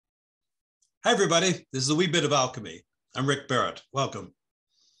Hi, everybody. This is the Wee Bit of Alchemy. I'm Rick Barrett. Welcome.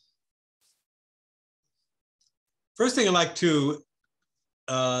 First thing I'd like to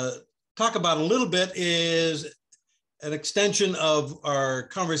talk about a little bit is an extension of our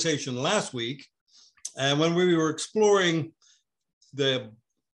conversation last week. And when we were exploring the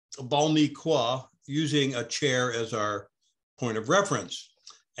bal mi kwa, using a chair as our point of reference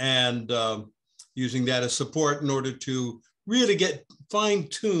and using that as support in order to really get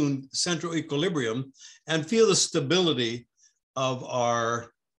fine-tuned central equilibrium and feel the stability of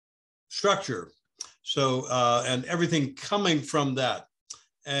our structure. So, and everything coming from that.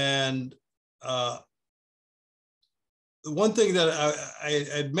 And the one thing that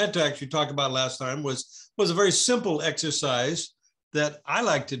I meant to actually talk about last time was a very simple exercise that I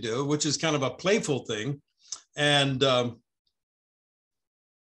like to do, which is kind of a playful thing. And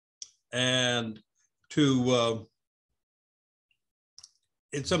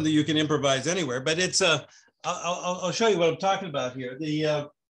it's something you can improvise anywhere, but it's I'll show you what I'm talking about here.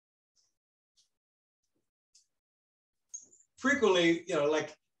 Frequently,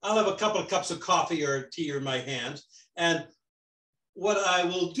 like I'll have a couple of cups of coffee or tea in my hands. And what I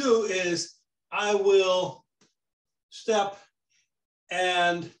will do is I will step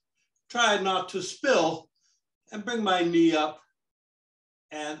and try not to spill and bring my knee up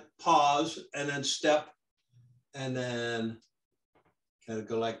and pause and then step and then kind of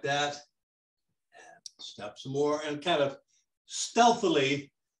go like that, and step some more, and kind of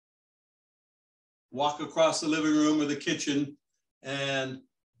stealthily walk across the living room or the kitchen, and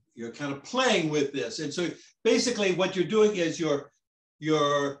you're kind of playing with this. And so basically what you're doing is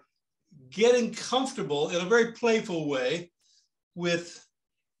you're getting comfortable in a very playful way with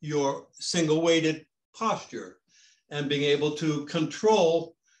your single weighted posture and being able to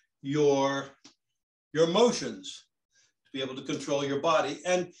control your motions, to be able to control your body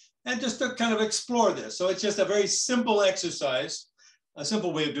and just to kind of explore this. So it's just a very simple exercise, a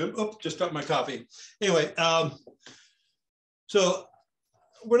simple way of doing it. Oops, just dropped my coffee. Anyway, so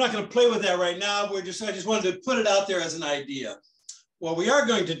we're not going to play with that right now. I just wanted to put it out there as an idea. What we are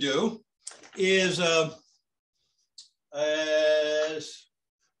going to do is we're going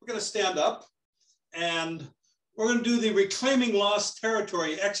to stand up and we're going to do the reclaiming lost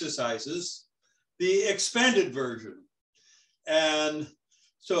territory exercises, the expanded version. And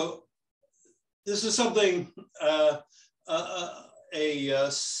so this is something, a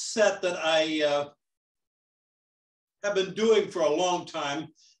set that I have been doing for a long time.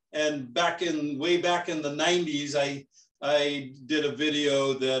 And way back in the 90s, I did a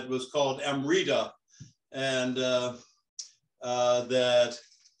video that was called Amrita, and that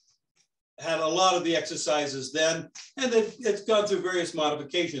had a lot of the exercises then, and it's gone through various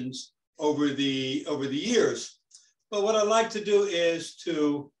modifications over the years. But what I like to do is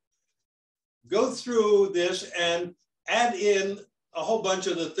to go through this and add in a whole bunch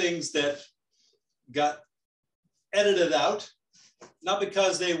of the things that got edited out, not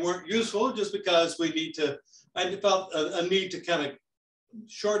because they weren't useful, just because I felt a need to kind of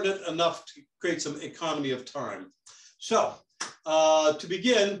shorten it enough to create some economy of time. So to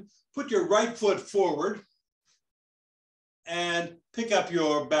begin, put your right foot forward and pick up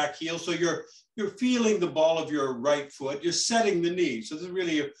your back heel. So you're feeling the ball of your right foot. You're setting the knee. So this is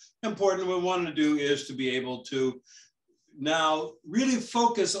really important. What we want to do is to be able to now really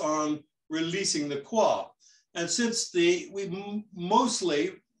focus on releasing the kwa. And since most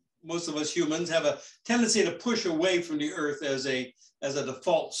of us humans have a tendency to push away from the earth as a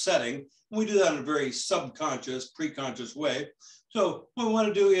default setting, and we do that in a very subconscious, preconscious way. So what we want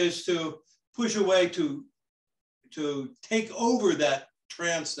to do is to push away to take over that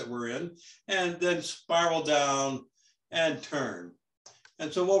trance that we're in and then spiral down and turn.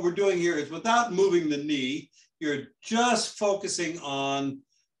 And so what we're doing here is, without moving the knee, you're just focusing on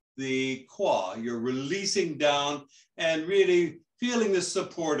the kwa. You're releasing down and really feeling the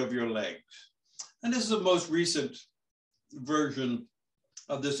support of your legs. And this is the most recent version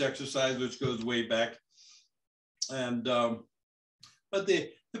of this exercise, which goes way back. And but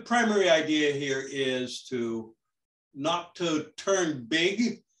the primary idea here is not to turn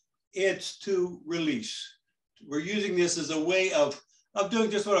big, it's to release. We're using this as a way of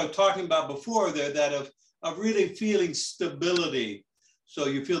doing just what I was talking about before there, that of really feeling stability. So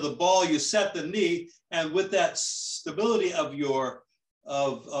you feel the ball, you set the knee, and with that stability of your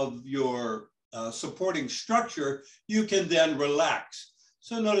supporting structure, you can then relax.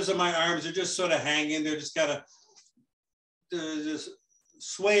 So notice that my arms are just sort of hanging. They're just kind of just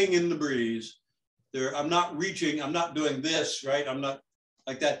swaying in the breeze. I'm not reaching, I'm not doing this, right? I'm not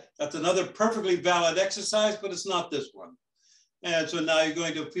like that. That's another perfectly valid exercise, but it's not this one. And so now you're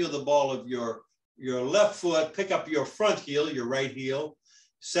going to feel the ball of your left foot, pick up your front heel, your right heel,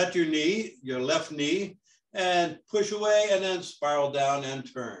 set your knee, your left knee, and push away and then spiral down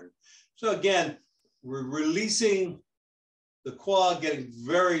and turn. So again, we're releasing the quad, getting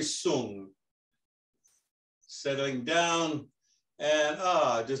very sung, settling down,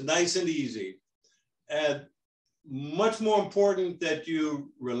 and just nice and easy. And much more important that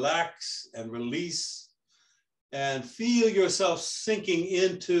you relax and release and feel yourself sinking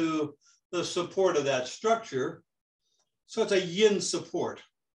into the support of that structure. So it's a yin support.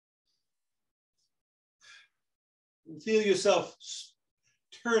 Feel yourself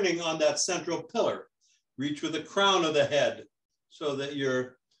turning on that central pillar. Reach with the crown of the head so that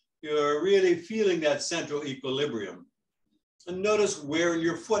you're really feeling that central equilibrium. And notice where in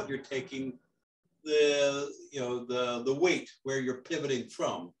your foot you're taking the weight, where you're pivoting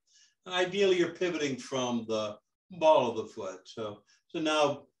from. And ideally, you're pivoting from the ball of the foot. So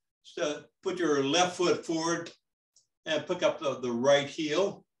now put your left foot forward and pick up the right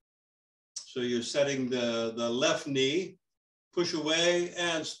heel. So you're setting the left knee, push away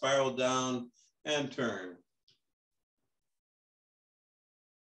and spiral down and turn.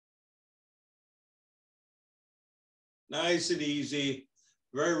 Nice and easy,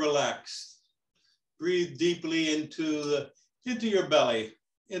 very relaxed. Breathe deeply into your belly,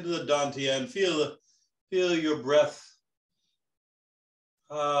 into the dantian. Feel your breath.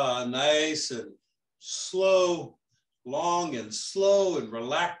 Nice and slow, long and slow and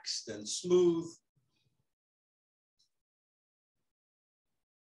relaxed and smooth.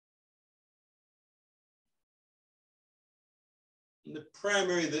 And the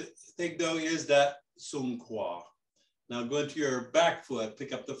primary thing though is that sung kwa. Now go into your back foot,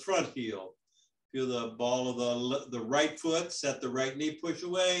 pick up the front heel. Feel the ball of the right foot, set the right knee, push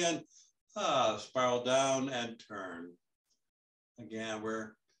away and spiral down and turn. Again,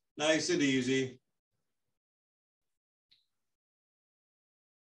 we're nice and easy.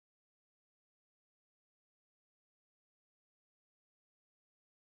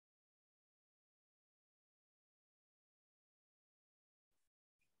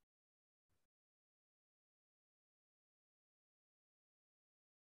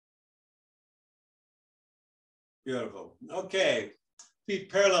 Beautiful. Okay,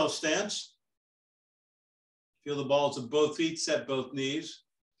 feet parallel stance. Feel the balls of both feet, set both knees.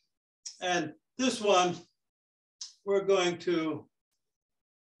 And this one, we're going to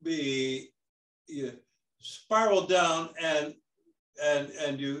be spiral down and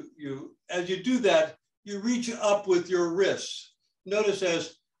you as you do that, you reach up with your wrists. Notice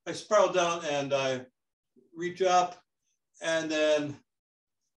as I spiral down and I reach up and then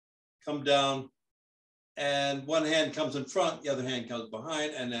come down, and one hand comes in front, the other hand comes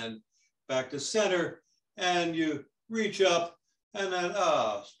behind, and then back to center, and you reach up and then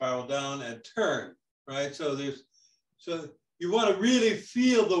spiral down and turn, right? So you want to really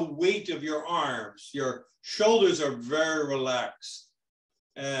feel the weight of your arms. Your shoulders are very relaxed,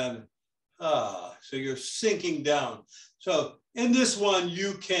 and so you're sinking down. So in this one,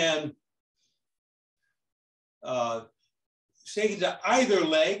 you can take it to either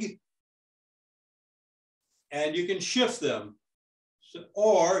leg, and you can shift them. So,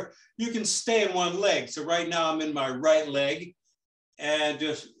 or you can stay in one leg. So right now I'm in my right leg and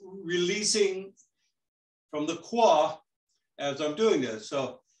just releasing from the kwa as I'm doing this.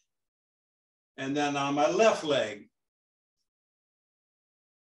 So, and then on my left leg.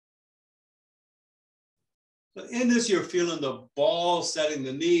 So in this, you're feeling the ball setting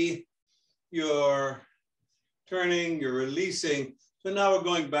the knee, you're turning, you're releasing. So now we're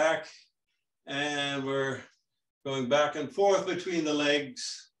going back and we're going back and forth between the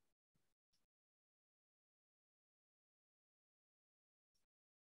legs.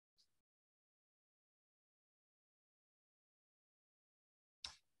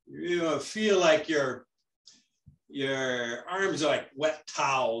 You feel like your arms are like wet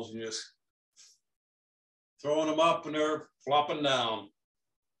towels, and you're just throwing them up and they're flopping down.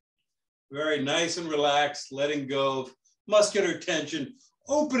 Very nice and relaxed, letting go of muscular tension,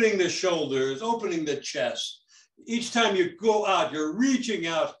 opening the shoulders, opening the chest. Each time you go out, you're reaching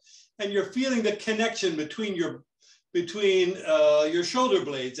out and you're feeling the connection between your shoulder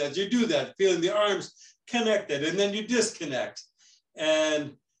blades as you do that, feeling the arms connected, and then you disconnect.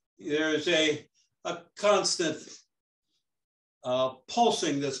 And there's a constant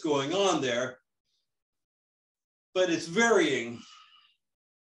pulsing that's going on there, but it's varying.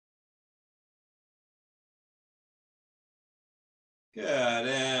 Good,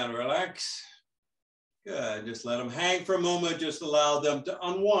 and relax. Good, just let them hang for a moment, just allow them to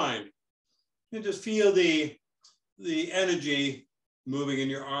unwind. And just feel the the energy moving in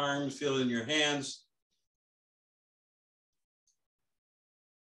your arms, feel it in your hands.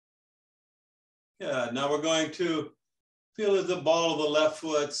 Yeah, now we're going to feel at the ball of the left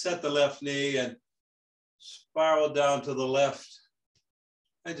foot, set the left knee and spiral down to the left.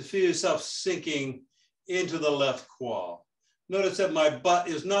 And to feel yourself sinking into the left quad. Notice that my butt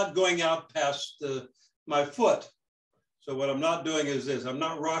is not going out past my foot. So what I'm not doing is this, I'm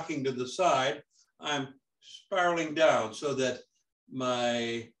not rocking to the side, I'm spiraling down so that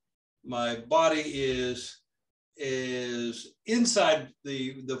my body is inside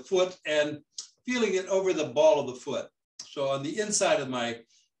the foot and feeling it over the ball of the foot. So on the inside of my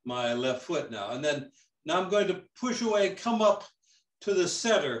left foot now. And then now I'm going to push away, come up to the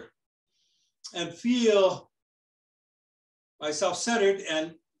center and feel myself centered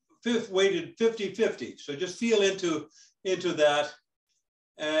and weighted 50-50. So just feel into that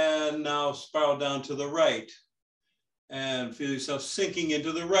and now spiral down to the right and feel yourself sinking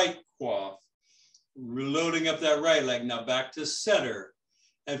into the right quad, reloading up that right leg. Now back to center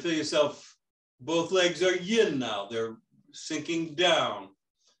and feel yourself, both legs are yin now. They're sinking down.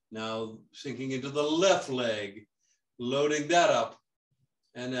 Now sinking into the left leg, loading that up.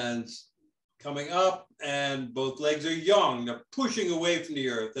 And then coming up and both legs are yang. They're pushing away from the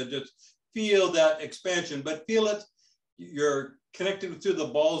earth and just feel that expansion, but feel it. You're connected to the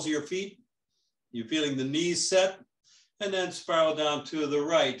balls of your feet. You're feeling the knees set and then spiral down to the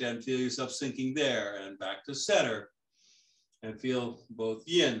right and feel yourself sinking there and back to center and feel both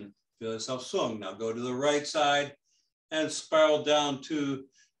yin, feel yourself swung. Now go to the right side and spiral down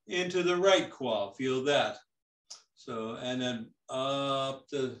into the right quad, feel that. So, and then up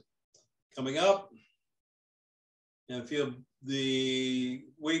to coming up and feel the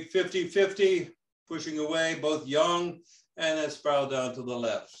weight 50-50, pushing away both yang and then spiral down to the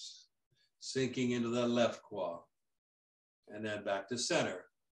left, sinking into the left quad and then back to center.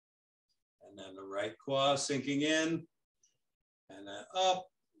 And then the right quad sinking in and then up,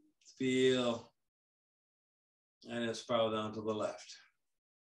 feel, and then spiral down to the left.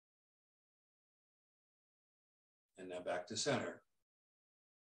 And then back to center.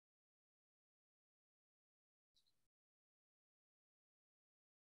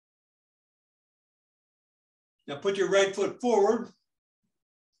 Now put your right foot forward.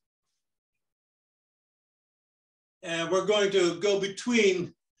 And we're going to go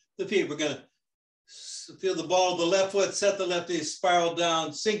between the feet. We're going to feel the ball of the left foot, set the left knee, spiral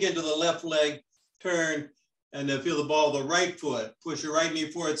down, sink into the left leg, turn, and then feel the ball of the right foot. Push your right knee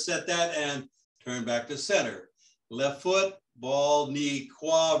forward, set that, and turn back to center. Left foot, ball, knee,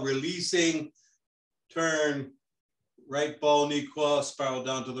 quad, releasing, turn, right ball, knee, quad, spiral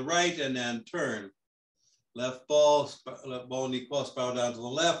down to the right, and then turn. Left ball, knee, quad, spiral down to the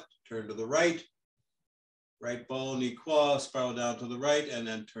left, turn to the right. Right ball, knee, quad, spiral down to the right, and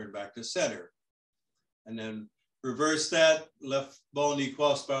then turn back to center. And then reverse that, left ball, knee,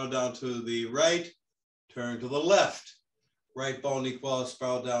 quad, spiral down to the right, turn to the left. Right ball, knee, quad,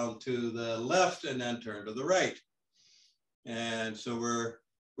 spiral down to the left, and then turn to the right. And so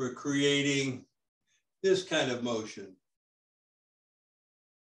we're creating this kind of motion.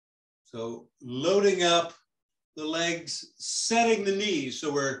 So loading up the legs, setting the knees.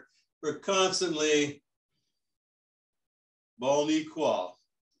 So we're constantly ball, knee, quad,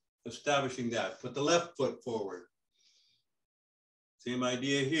 establishing that. Put the left foot forward. Same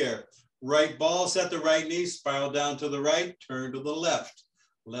idea here. Right ball, set the right knee, spiral down to the right, turn to the left.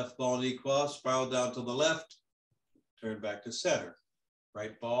 Left ball, knee, quad, spiral down to the left, turn back to center.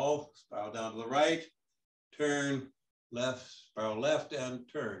 Right ball, spiral down to the right, turn left, spiral left, and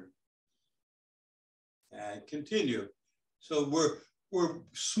turn. And continue. So we're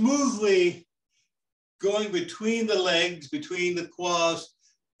smoothly going between the legs, between the quads,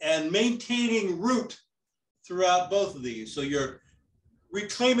 and maintaining root throughout both of these. So you're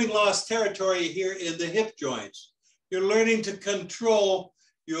reclaiming lost territory here in the hip joints. You're learning to control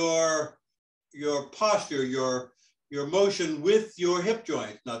your posture, your motion with your hip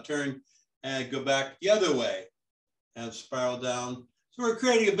joint. Now turn and go back the other way and spiral down. So we're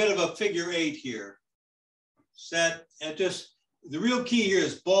creating a bit of a figure 8 here. Set and just, the real key here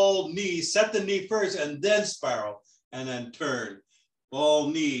is ball, knee, set the knee first and then spiral and then turn. Ball,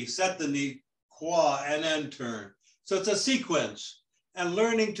 knee, set the knee, quad, and then turn. So it's a sequence, and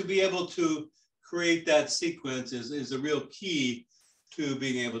learning to be able to create that sequence is a real key to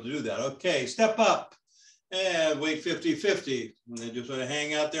being able to do that. Okay, step up and weight 50-50. And then just sort of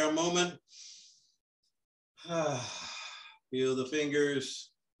hang out there a moment. Feel the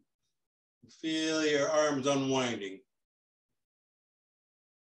fingers. Feel your arms unwinding.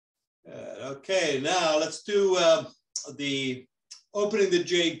 Okay, now let's do the opening the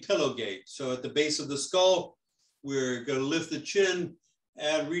jade pillow gate. So at the base of the skull, we're going to lift the chin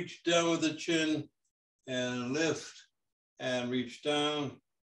and reach down with the chin and lift and reach down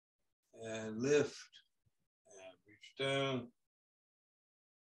and lift and reach down.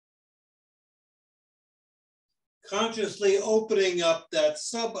 Consciously opening up that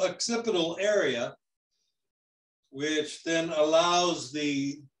suboccipital area, which then allows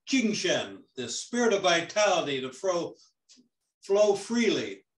the Jingshen, the spirit of vitality, to flow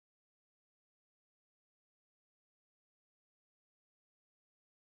freely.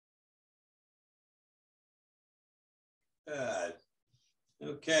 Good.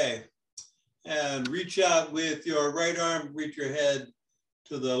 Okay. And reach out with your right arm, reach your head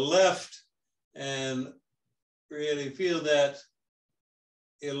to the left, and really feel that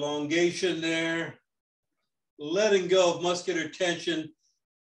elongation there. Letting go of muscular tension,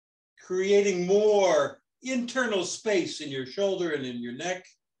 creating more internal space in your shoulder and in your neck.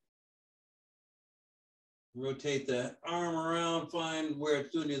 Rotate the arm around, find where it's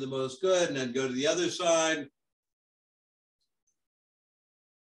doing you the most good, and then go to the other side.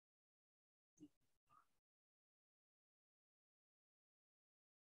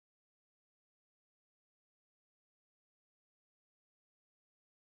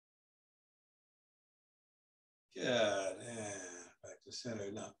 Good, and back to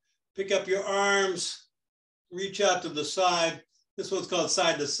center now. Pick up your arms, reach out to the side. This one's called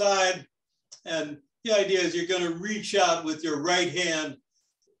side to side. And the idea is you're going to reach out with your right hand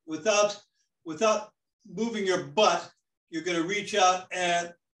without moving your butt. You're going to reach out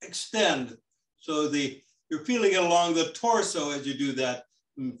and extend. So you're feeling it along the torso as you do that.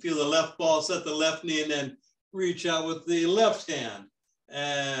 And feel the left ball, set the left knee, and then reach out with the left hand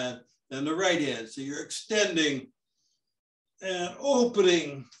and then the right hand. So you're extending and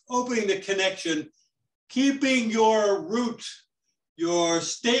opening the connection, keeping your root, your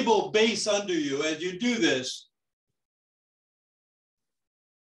stable base under you as you do this.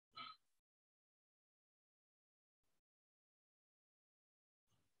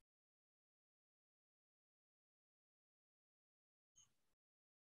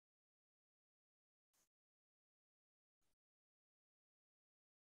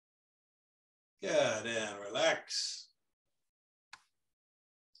 Good, and relax.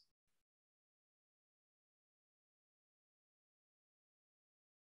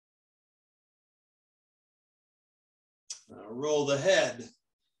 Now roll the head,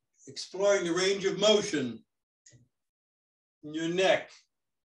 exploring the range of motion in your neck.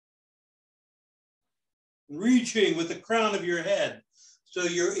 Reaching with the crown of your head. So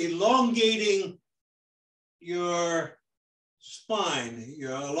you're elongating your spine.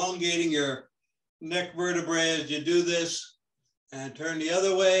 You're elongating your neck vertebrae as you do this. And turn the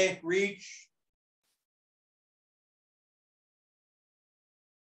other way, reach.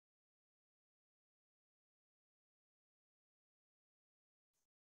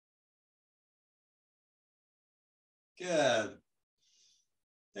 Good.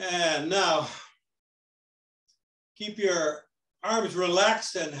 And now, keep your arms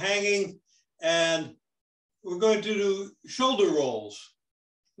relaxed and hanging, and we're going to do shoulder rolls.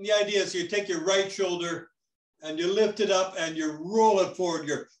 And the idea is you take your right shoulder and you lift it up and you roll it forward.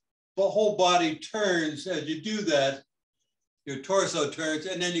 Your whole body turns as you do that. Your torso turns,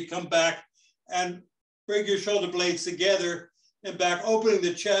 and then you come back and bring your shoulder blades together and back, opening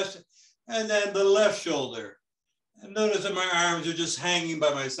the chest, and then the left shoulder. And notice that my arms are just hanging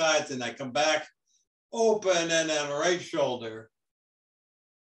by my sides, and I come back, open, and then right shoulder.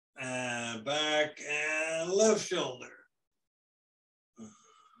 And back, and left shoulder.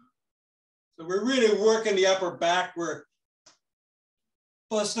 So we're really working the upper back. We're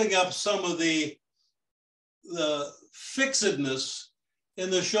busting up some of the fixedness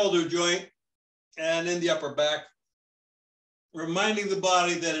in the shoulder joint and in the upper back, reminding the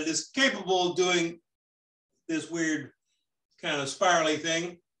body that it is capable of doing this weird kind of spirally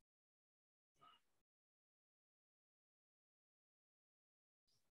thing.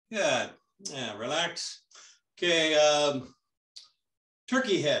 Good. Yeah, relax. Okay,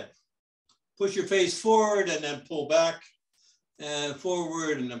 turkey head. Push your face forward and then pull back, and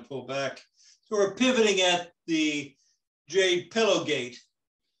forward and then pull back. So we're pivoting at the jade pillow gate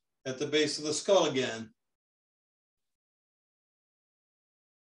at the base of the skull again.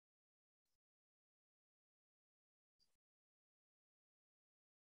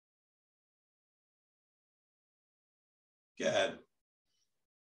 Good.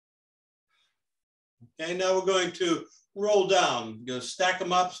 Okay, now we're going to roll down. You're going to stack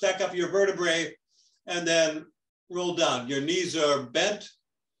up your vertebrae, and then roll down. Your knees are bent,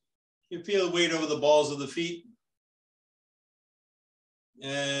 You feel the weight over the balls of the feet.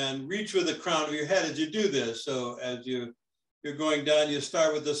 And reach with the crown of your head as you do this. So as you're going down, you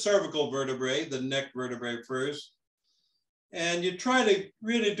start with the cervical vertebrae, the neck vertebrae first. And you try to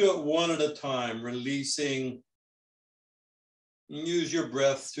really do it one at a time, releasing. Use your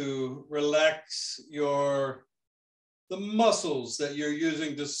breath to relax the muscles that you're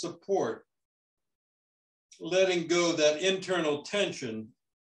using to support. Letting go that internal tension.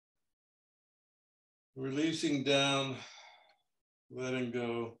 Releasing down, letting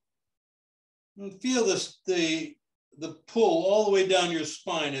go. And feel the pull all the way down your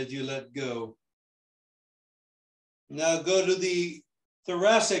spine as you let go. Now go to the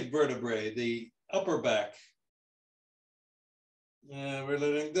thoracic vertebrae, the upper back. And we're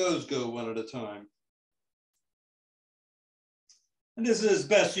letting those go one at a time. And this is as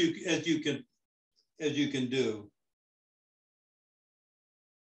best as you can do.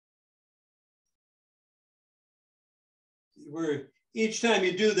 Where each time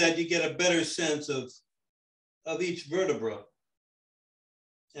you do that, you get a better sense of each vertebra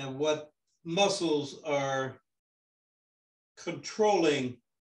and what muscles are controlling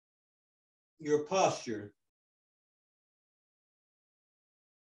your posture.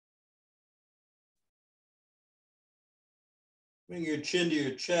 Bring your chin to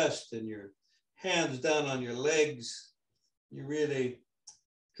your chest and your hands down on your legs. You're really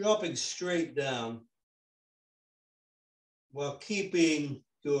dropping straight down while keeping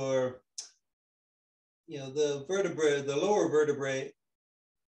your, the vertebrae, the lower vertebrae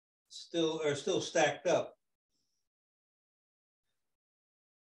are still stacked up.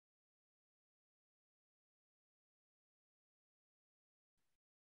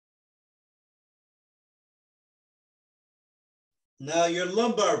 Now your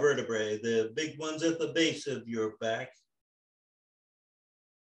lumbar vertebrae, the big ones at the base of your back.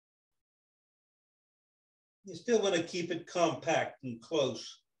 You still want to keep it compact and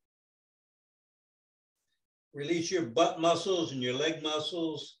close. Release your butt muscles and your leg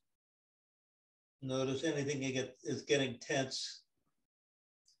muscles. Notice anything is getting tense.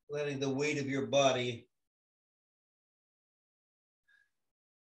 Letting the weight of your body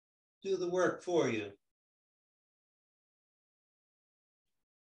do the work for you.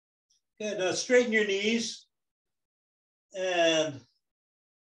 Good, now straighten your knees and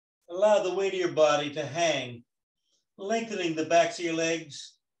allow the weight of your body to hang, lengthening the backs of your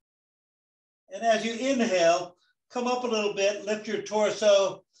legs. And as you inhale, come up a little bit, lift your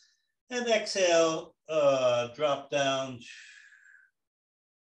torso, and exhale, drop down.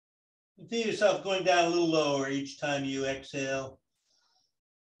 You feel yourself going down a little lower each time you exhale.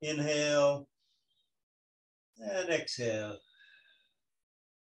 Inhale and exhale.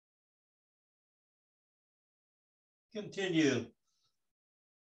 Continue.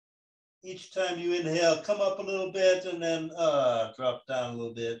 Each time you inhale, come up a little bit and then drop down a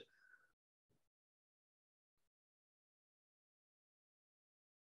little bit.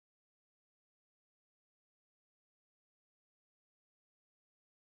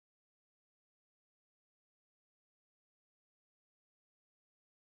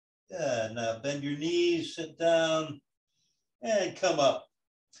 Good. Now bend your knees, sit down, and come up.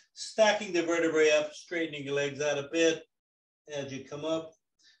 Stacking the vertebrae up, straightening your legs out a bit as you come up,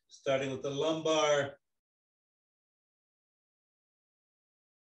 starting with the lumbar.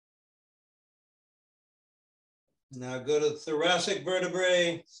 Now go to the thoracic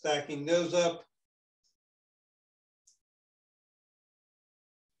vertebrae, stacking those up.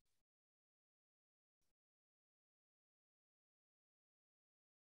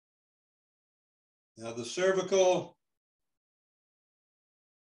 Now the cervical.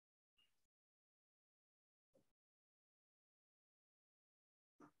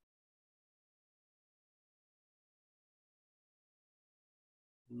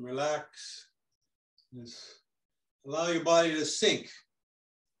 And relax. Just allow your body to sink.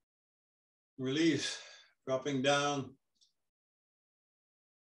 Release, dropping down.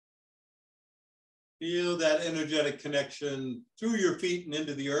 Feel that energetic connection through your feet and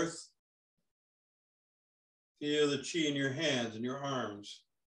into the earth. Feel the chi in your hands and your arms.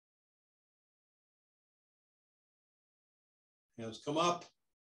 Hands come up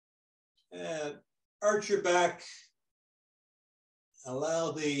and arch your back.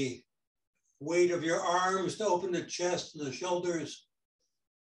 Allow the weight of your arms to open the chest and the shoulders.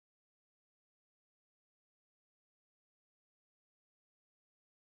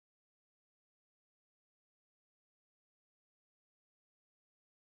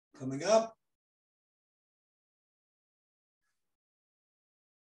 Coming up.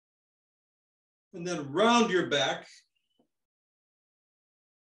 And then round your back.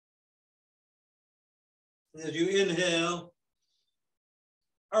 As you inhale,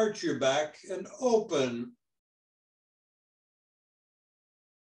 arch your back and open.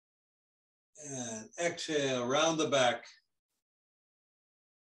 And exhale, round the back.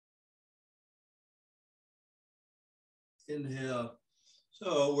 Inhale.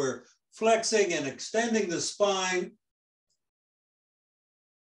 So we're flexing and extending the spine,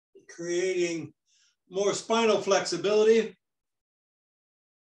 creating more spinal flexibility.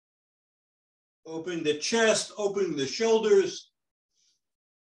 Opening the chest, opening the shoulders.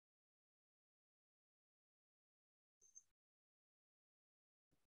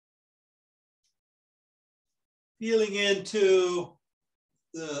 Feeling into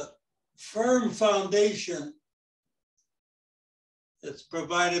the firm foundation that's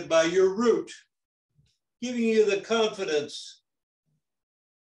provided by your root, giving you the confidence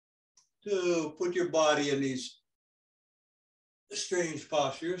to put your body in these strange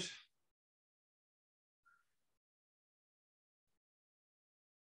postures.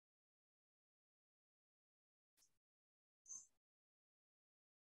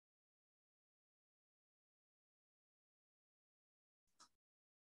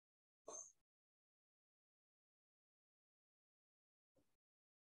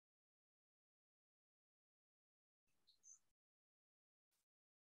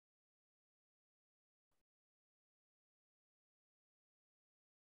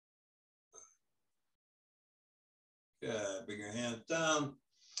 Good, bring your hands down.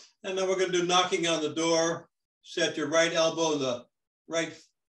 And then we're going to do knocking on the door. Set your right elbow in the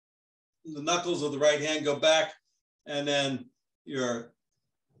knuckles of the right hand go back, and then your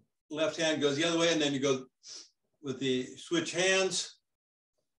left hand goes the other way, and then you go with the switch hands.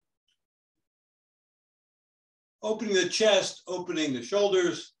 Opening the chest, opening the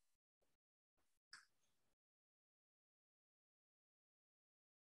shoulders.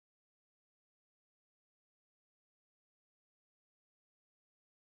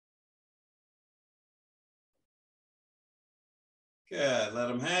 Okay, let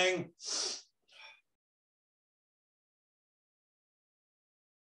them hang.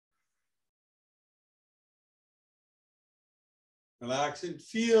 Relax and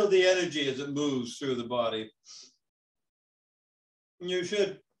feel the energy as it moves through the body. And you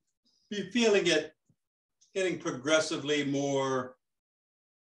should be feeling it getting progressively more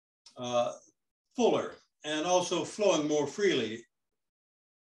fuller and also flowing more freely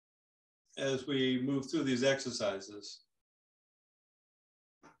as we move through these exercises.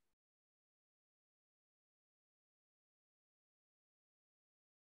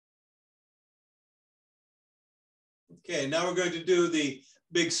 Okay, now we're going to do the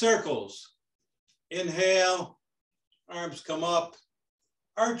big circles. Inhale, arms come up,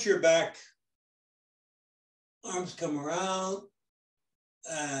 arch your back, arms come around,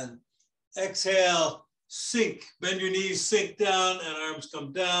 and exhale, sink, bend your knees, sink down, and arms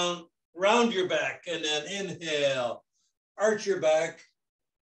come down, round your back, and then inhale, arch your back,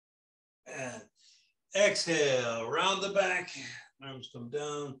 and exhale, round the back, arms come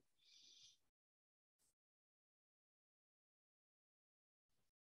down.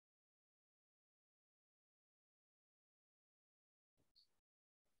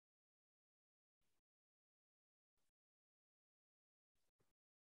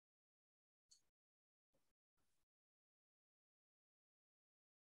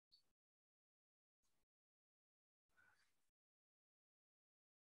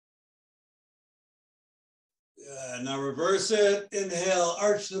 Now reverse it. Inhale,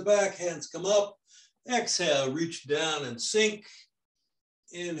 arch the back, hands come up. Exhale, reach down and sink.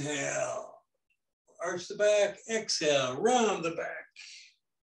 Inhale, arch the back. Exhale, round the back.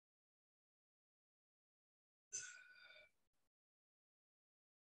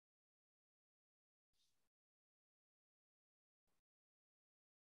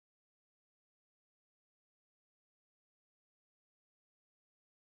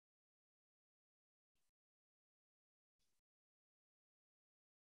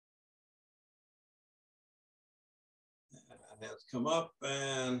 Hands come up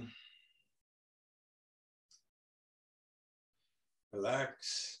and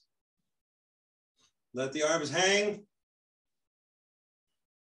relax. Let the arms hang.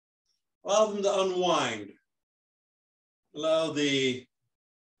 Allow them to unwind. Allow the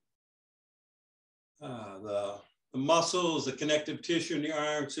muscles, the connective tissue in the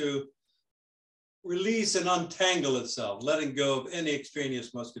arm to release and untangle itself, letting go of any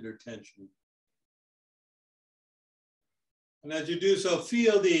extraneous muscular tension. And as you do so,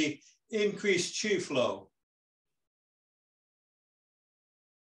 feel the increased chi flow.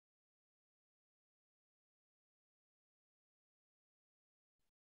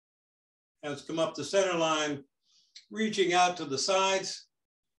 Hands come up the center line, reaching out to the sides.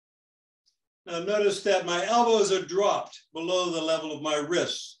 Now notice that my elbows are dropped below the level of my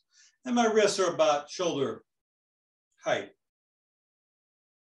wrists, and my wrists are about shoulder height.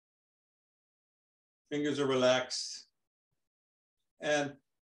 Fingers are relaxed. And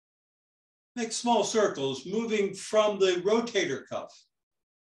make small circles, moving from the rotator cuff.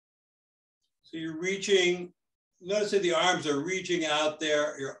 So you're reaching, notice that the arms are reaching out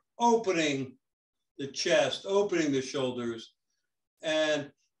there. You're opening the chest, opening the shoulders,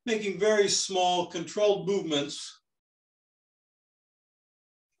 and making very small controlled movements,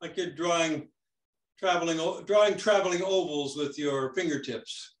 like you're drawing traveling ovals with your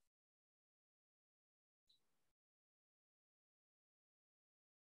fingertips.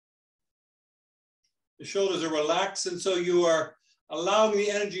 The shoulders are relaxed, and so you are allowing the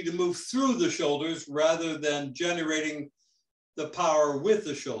energy to move through the shoulders rather than generating the power with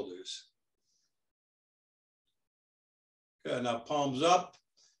the shoulders. Good, now palms up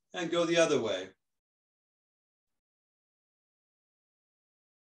and go the other way.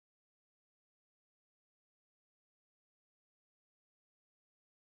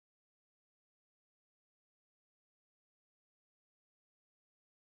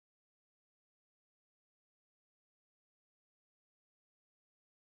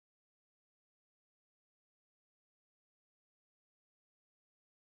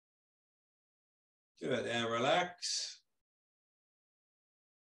 Good, and relax.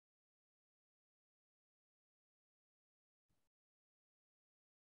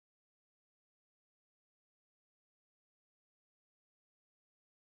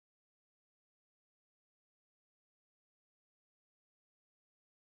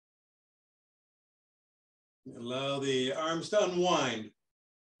 Allow the arms to unwind.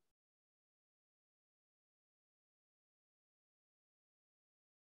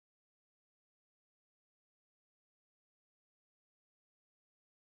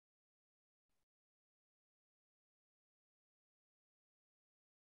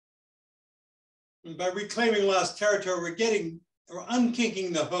 And by reclaiming lost territory, we're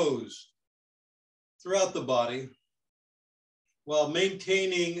unkinking the hose throughout the body while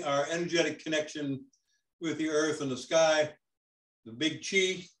maintaining our energetic connection with the earth and the sky, the big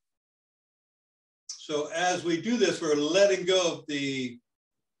chi. So as we do this, we're letting go of the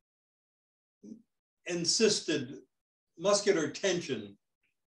insisted muscular tension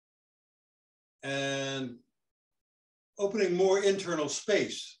and opening more internal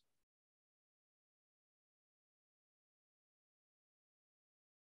space.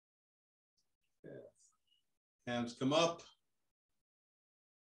 Hands come up.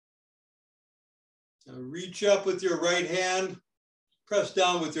 Now reach up with your right hand, press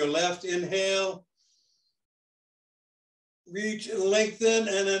down with your left, inhale. Reach and lengthen,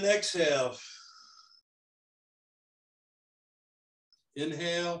 and then exhale.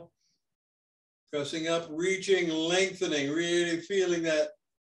 Inhale, pressing up, reaching, lengthening, really feeling that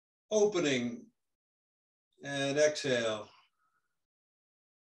opening, and exhale.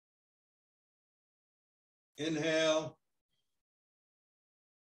 Inhale.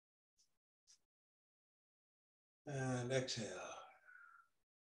 And exhale.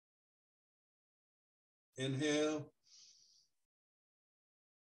 Inhale.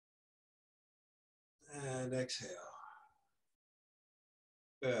 And exhale.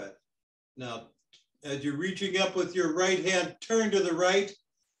 Good. Now, as you're reaching up with your right hand, turn to the right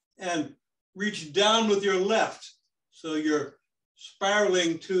and reach down with your left. So you're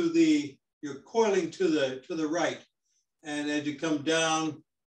spiraling you're coiling to the right. And as you come down,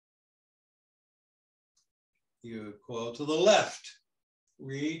 you coil to the left.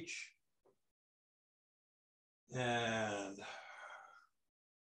 Reach. And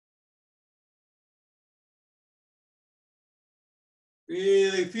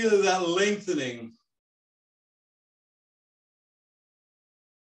really feel that lengthening.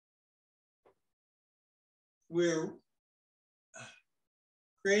 We're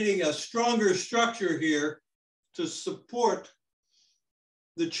creating a stronger structure here to support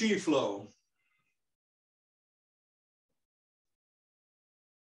the chi flow.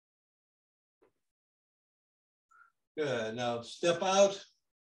 Good, now step out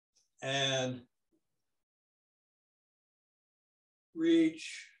and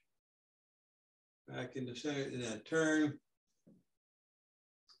reach back into center and then turn,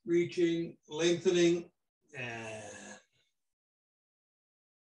 reaching, lengthening, and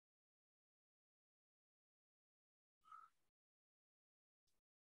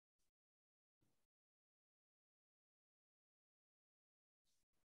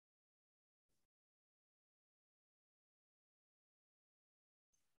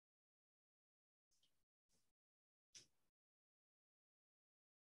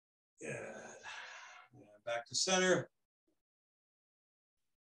back to center.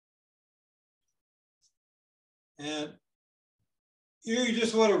 And here you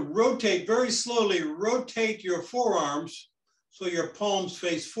just want to rotate, very slowly rotate your forearms so your palms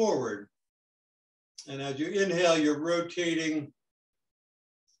face forward. And as you inhale, you're rotating,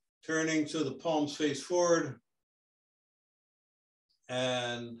 turning so the palms face forward.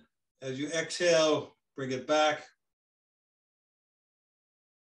 And as you exhale, bring it back.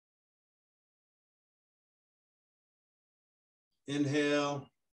 Inhale.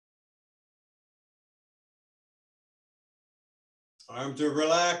 Arms are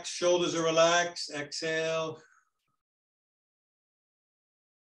relaxed, shoulders are relaxed. Exhale.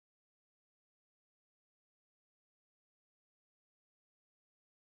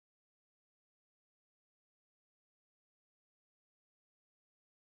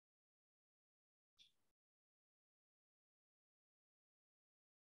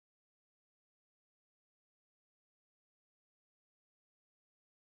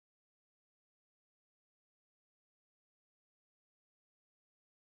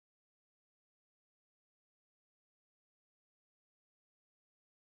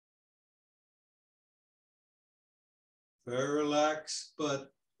 Very relaxed,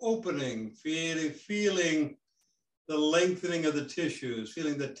 but opening, feeling the lengthening of the tissues,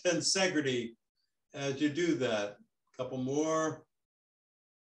 feeling the tensegrity as you do that. A couple more.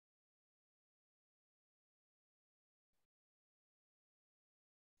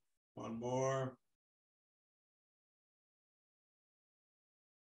 One more.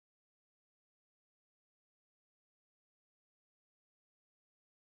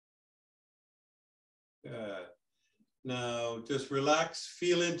 Good. Now just relax,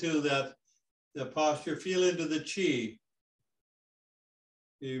 feel into that, the posture, feel into the chi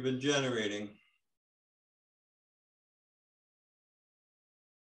you've been generating.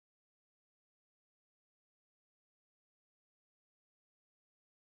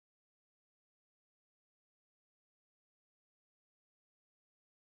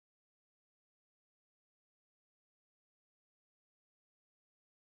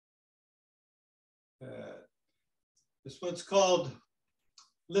 This one's called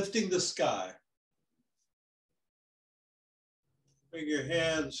Lifting the Sky. Bring your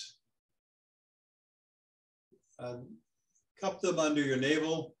hands, cup them under your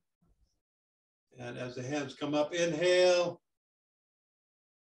navel. And as the hands come up, inhale.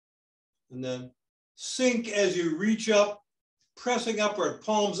 And then sink as you reach up, pressing upward,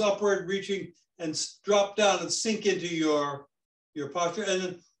 palms upward, reaching, and drop down and sink into your posture. And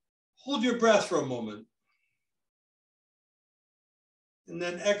then hold your breath for a moment. And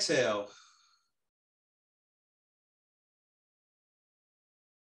then exhale.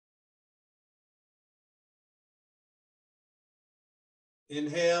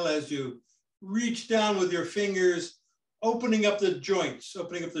 Inhale as you reach down with your fingers, opening up the joints,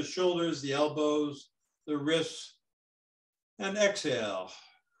 opening up the shoulders, the elbows, the wrists, and exhale.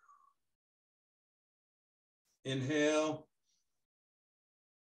 Inhale.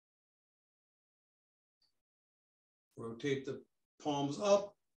 Rotate the palms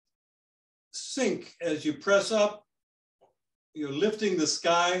up. Sink as you press up. You're lifting the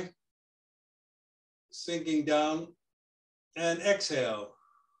sky, sinking down, and exhale.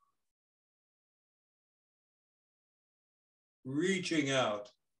 Reaching out.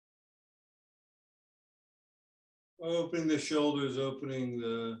 Opening the shoulders, opening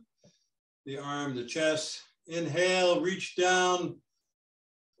the arm, the chest. Inhale, reach down,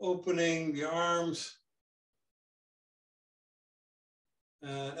 opening the arms.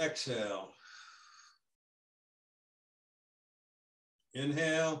 And exhale.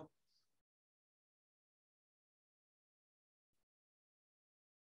 Inhale.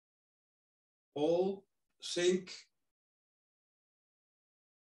 Hold, sink.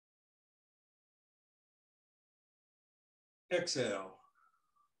 Exhale.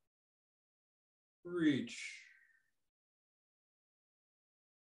 Reach.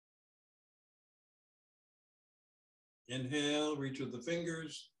 Inhale, reach with the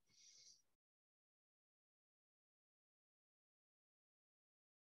fingers.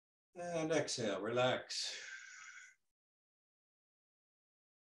 And exhale, relax.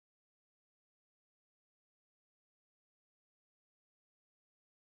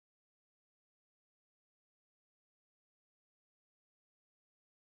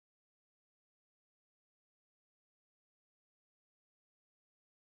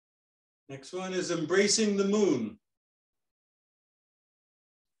 Next one is embracing the moon.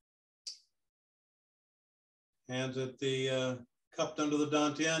 Hands at the cupped under the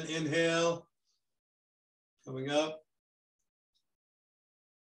dantian. Inhale, coming up.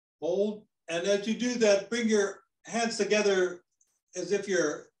 Hold, And as you do that, bring your hands together as if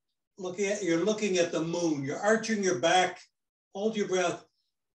you're looking at the moon. You're arching your back, hold your breath,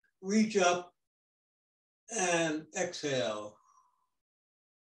 reach up, and exhale.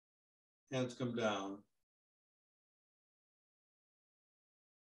 Hands come down.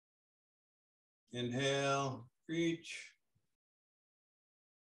 Inhale, reach.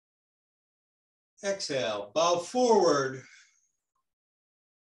 Exhale, bow forward.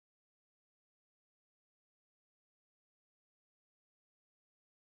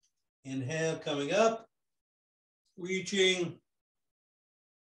 Inhale, coming up, reaching.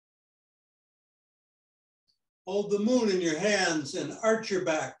 Hold the moon in your hands and arch your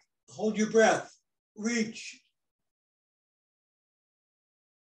back. Hold your breath, reach.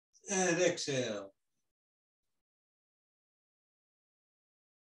 And exhale.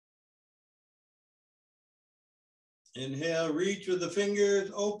 Inhale, reach with the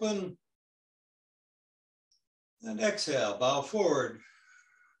fingers open. And exhale, bow forward.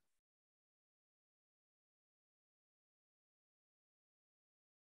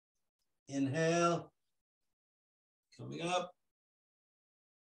 Inhale, coming up.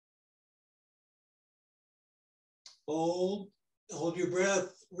 Hold your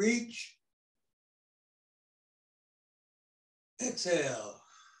breath, reach. Exhale.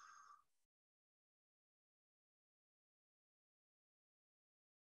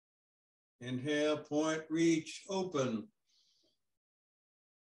 Inhale, point, reach, open.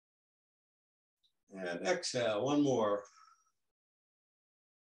 And exhale, one more.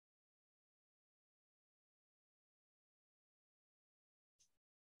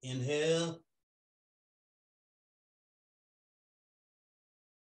 Inhale.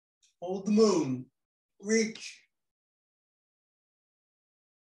 Hold the moon, reach.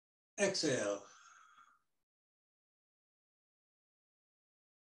 Exhale.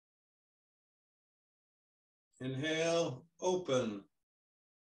 Inhale, open.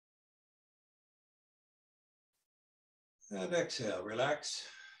 And exhale, relax.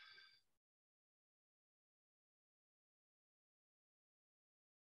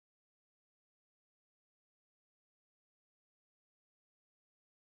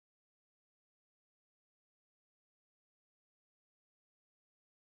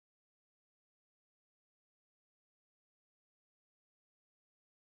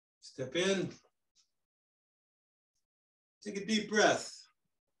 Step in. Take a deep breath.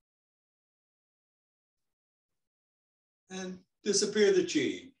 And disappear the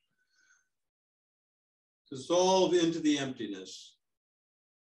chi. Dissolve into the emptiness.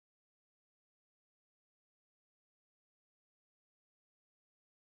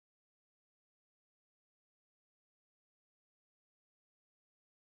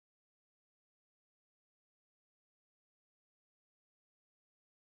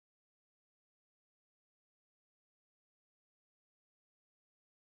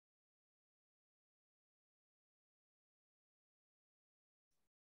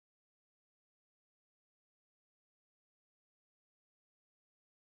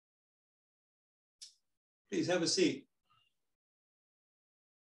 Please have a seat.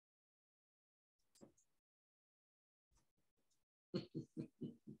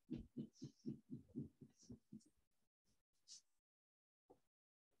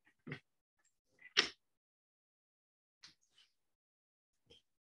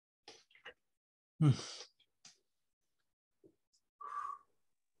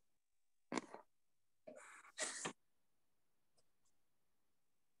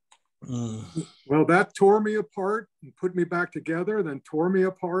 Well, that tore me apart and put me back together, then tore me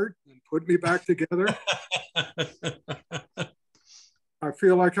apart and put me back together. I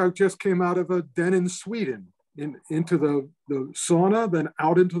feel like I just came out of a den in Sweden, into the sauna, then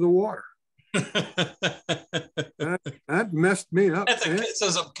out into the water. that messed me up. So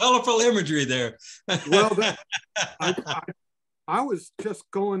some colorful imagery there. Well, I was just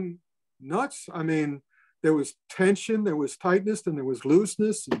going nuts. I mean, there was tension, there was tightness, and there was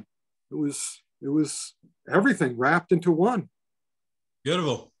looseness. And it was everything wrapped into one.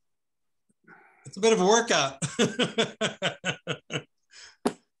 Beautiful. It's a bit of a workout.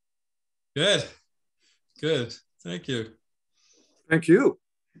 Good. Good. Thank you. Thank you.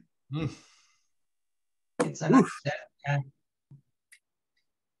 It's a nice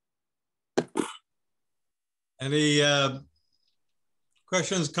Any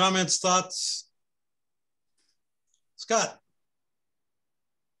questions, comments, thoughts? Scott.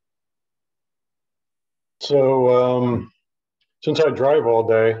 So since I drive all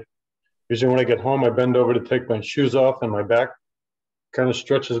day, usually when I get home, I bend over to take my shoes off and my back kind of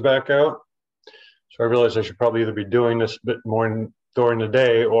stretches back out. So I realized I should probably either be doing this a bit more during the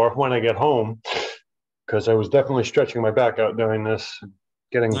day or when I get home, because I was definitely stretching my back out doing this,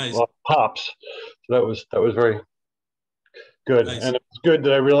 getting Nice. a lot of pops. So that was very good. Nice. And it was good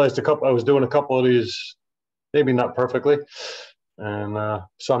that I realized I was doing a couple of these, maybe not perfectly, and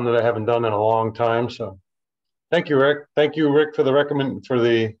some that I haven't done in a long time. So thank you, Rick. Thank you, Rick, for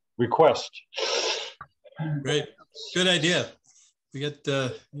the request. Great. Good idea. We get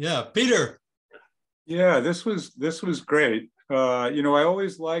yeah, Peter. Yeah, this was great. You know, I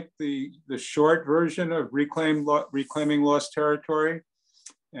always liked the short version of reclaiming lost territory,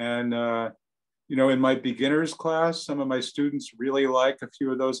 and you know, in my beginners class, some of my students really like a few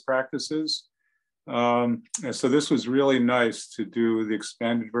of those practices. And so this was really nice to do the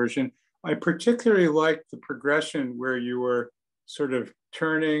expanded version. I particularly liked the progression where you were sort of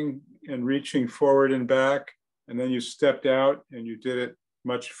turning and reaching forward and back, and then you stepped out and you did it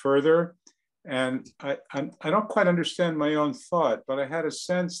much further. And I don't quite understand my own thought, but I had a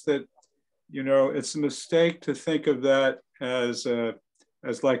sense that, you know, it's a mistake to think of that as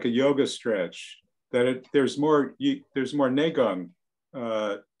like a yoga stretch, that there's more Neigong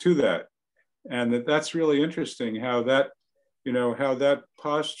to that. And that's really interesting how that, you know, how that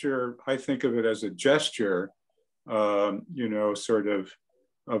posture, I think of it as a gesture, you know, sort of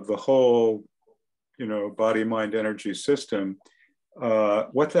the whole, you know, body, mind, energy system,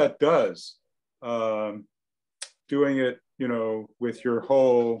 what that does, doing it, you know, with your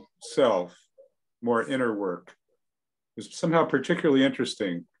whole self, more inner work, is somehow particularly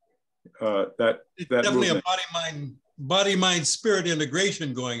interesting. It's definitely movement. a body mind spirit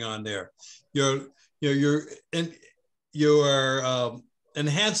integration going on there. You're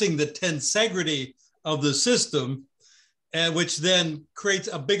enhancing the tensegrity of the system, and which then creates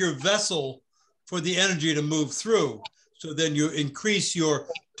a bigger vessel for the energy to move through. So then you increase your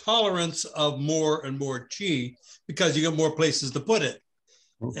tolerance of more and more chi because you got more places to put it.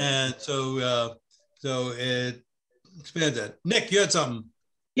 And so it expands that. Nick, you had something.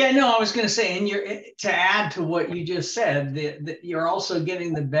 Yeah, no, I was going to say, and to add to what you just said, you're also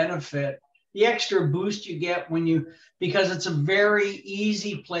getting the benefit, the extra boost you get because it's a very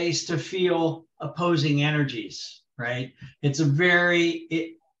easy place to feel opposing energies, right? It's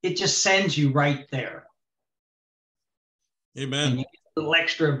it just sends you right there. Amen. And you get a little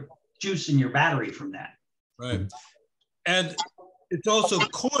extra juice in your battery from that. Right. And it's also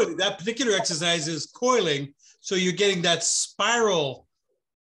coiling. That particular exercise is coiling. So you're getting that spiral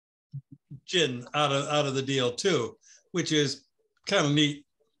gin out of the deal too, which is kind of neat.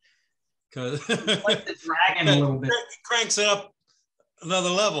 Like the dragon a little bit. Cranks it up another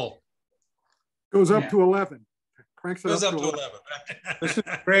level. Goes up to 11. Cranks it Goes up to 11. This is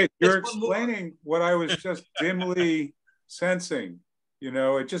great. You're explaining what I was just dimly sensing. You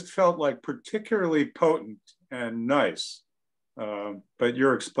know, it just felt like particularly potent and nice. But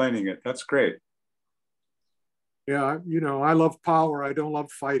you're explaining it. That's great. Yeah, you know, I love power. I don't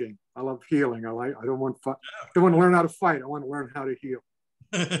love fighting. I love healing. I don't want to learn how to fight. I want to learn how to heal.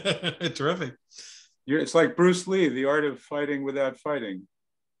 Terrific. It's like Bruce Lee, The Art of Fighting Without Fighting.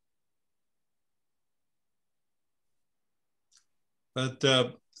 But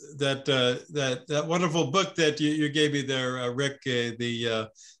that wonderful book that you gave me there, Rick, they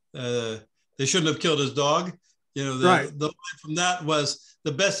shouldn't have killed his dog. You know, the line from that was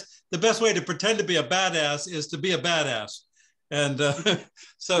the best way to pretend to be a badass is to be a badass. And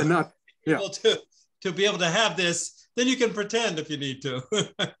so to be able to have this, then you can pretend if you need to.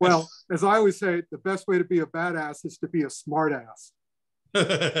 Well, as I always say, the best way to be a badass is to be a smart ass.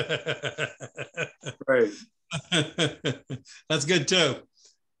 Right. That's good too.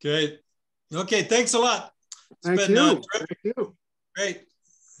 Great. Okay, thanks a lot. Thank you. Thank you. Great.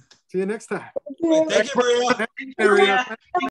 See you next time. Thank you very much. Thank you.